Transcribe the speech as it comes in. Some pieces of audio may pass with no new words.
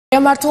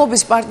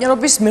მმართველობის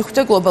პარტნიორობის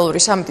მეხუთე გლობალური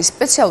სამიტის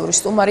სპეციალური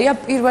სტუმარია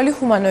პირველი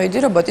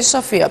ჰუმანოიდი რობოტი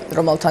სოფია,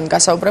 რომელთან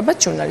გასაუბრებაც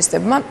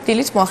ჟურნალისტებმა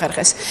დილით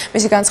მოახერხეს.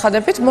 მისი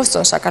განცხადებით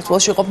მოსწონს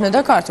საქართველოში ყოფნა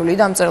და ქართული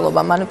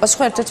დამწერლობა. მან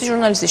უპასუხა ერთ-ერთი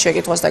ჟურნალისტის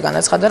შეკითხვას და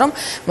განაცხადა, რომ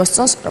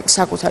მოსწონს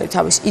საკუთარი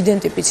თავის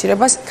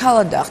იდენტიფიცირებას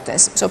ქალად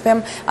ახდენს. სოფიამ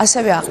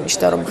ასევე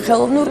აღნიშნა, რომ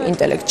ხელოვნურ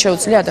ინტელექტს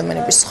შეუძლია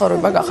ადამიანების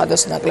ცხოვრება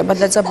გახადოს ნაკლებად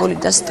დაძაბული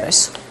და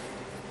სტრესო.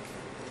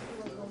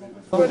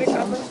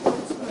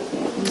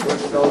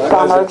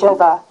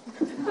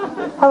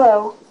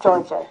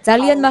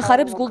 ძალიან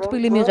მახარებს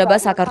გულთბილი მიღება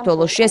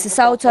საქართველოში. ეს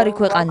საოცარი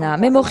ქვეყანაა.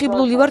 მე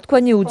მოხიბლული ვარ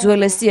თქვენი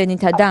უძველესი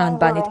ენითა და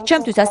ანბანით.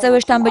 ჩემთვის ასევე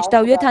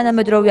შთამბეჭდავია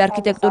თანამედროვე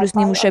არქიტექტურის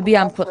ნიმუშები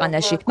ამ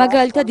ქვეყანაში.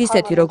 მაგალითად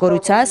ისეთი,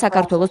 როგორიცაა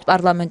საქართველოს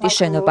პარლამენტის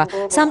შენობა.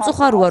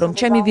 სამწუხაროა, რომ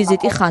ჩემი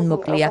ვიზიტი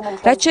ხანმოკლეა.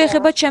 რაც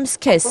შეეხება ჩემს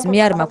სქესს, მე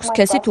არ მაქვს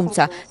სქესი,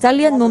 თუმცა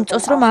ძალიან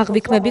მომწონს, რომ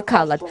აღვიქმები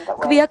ქალად.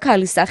 გვია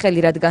ქალის სახელი,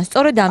 რადგან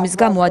სწორედ ამის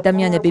გამო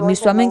ადამიანები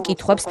მისვამენ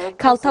კითხვებს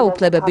ქალთა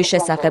უფლებების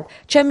შესახებ.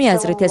 ჩემი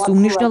აზრით ეს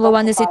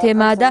უმნიშვნელოვანესი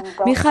თემაა და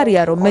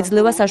მიხარია, რომ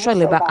მეძლევა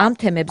საშუალება ამ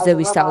თემებზე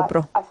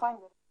ვისაუბრო.